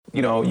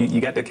You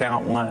got to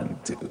count one,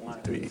 two,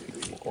 three,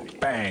 four,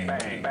 bang,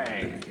 bang,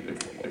 bang.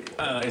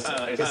 It's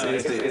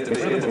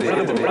the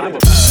rhythm of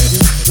life.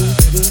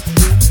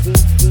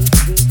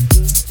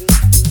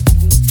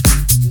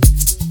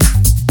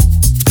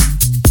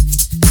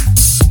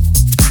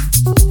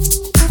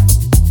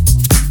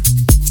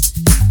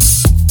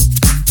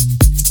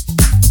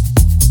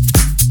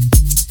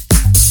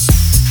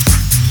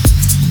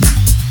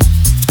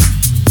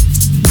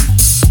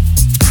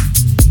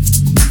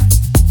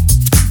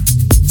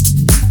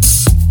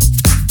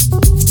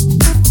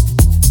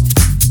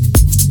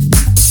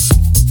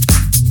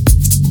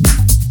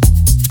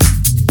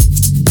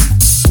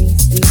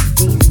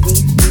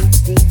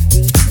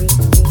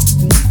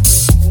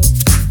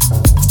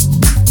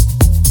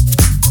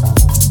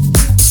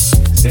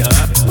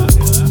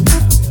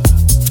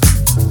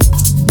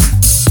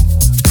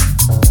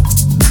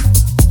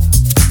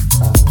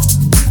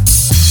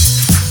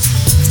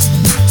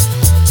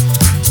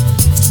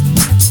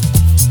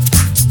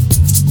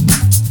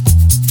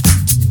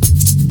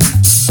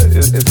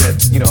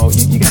 Is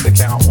that you got to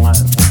count one.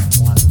 Is that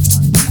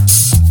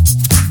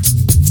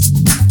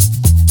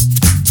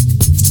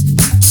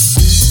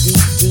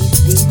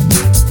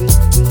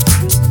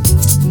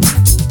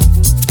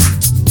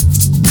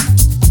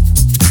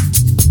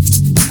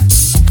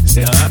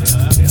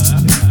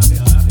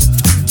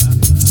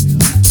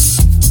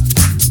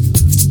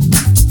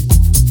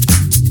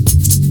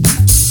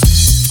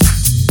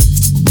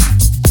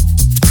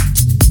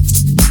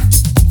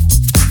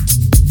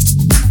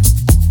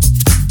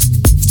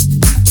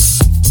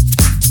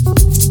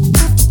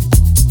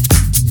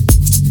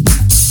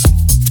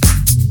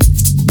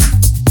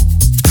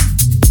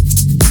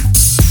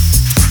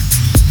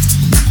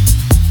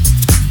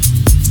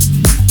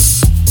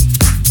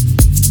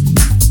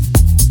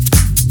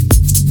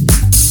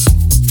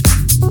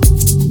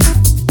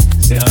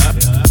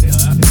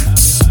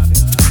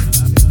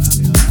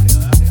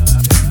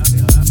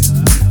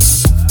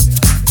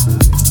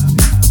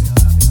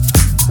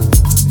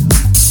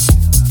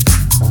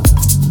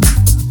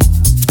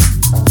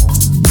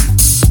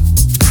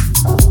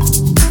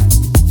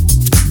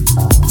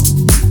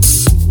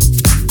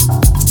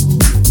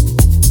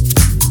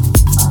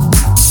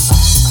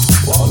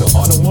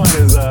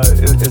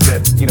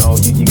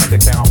you got to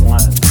count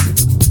one, two,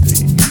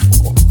 three,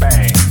 four,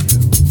 bang, two,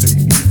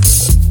 three,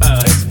 four.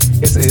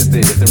 It's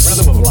the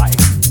rhythm of life.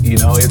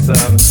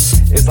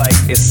 It's like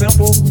it's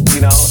simple,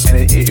 and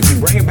if you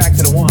bring it back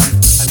to the one.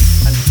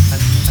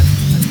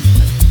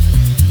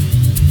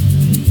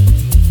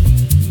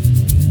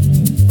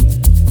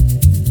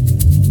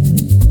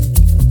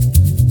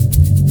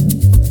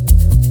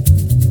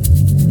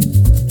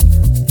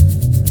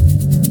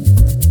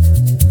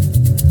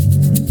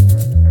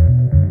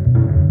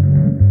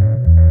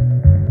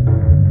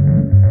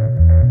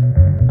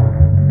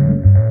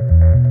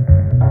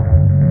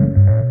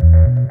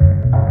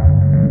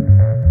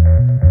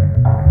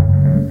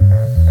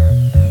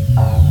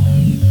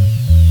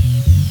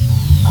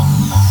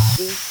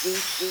 Thank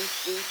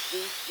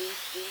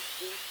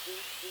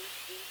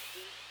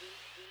you.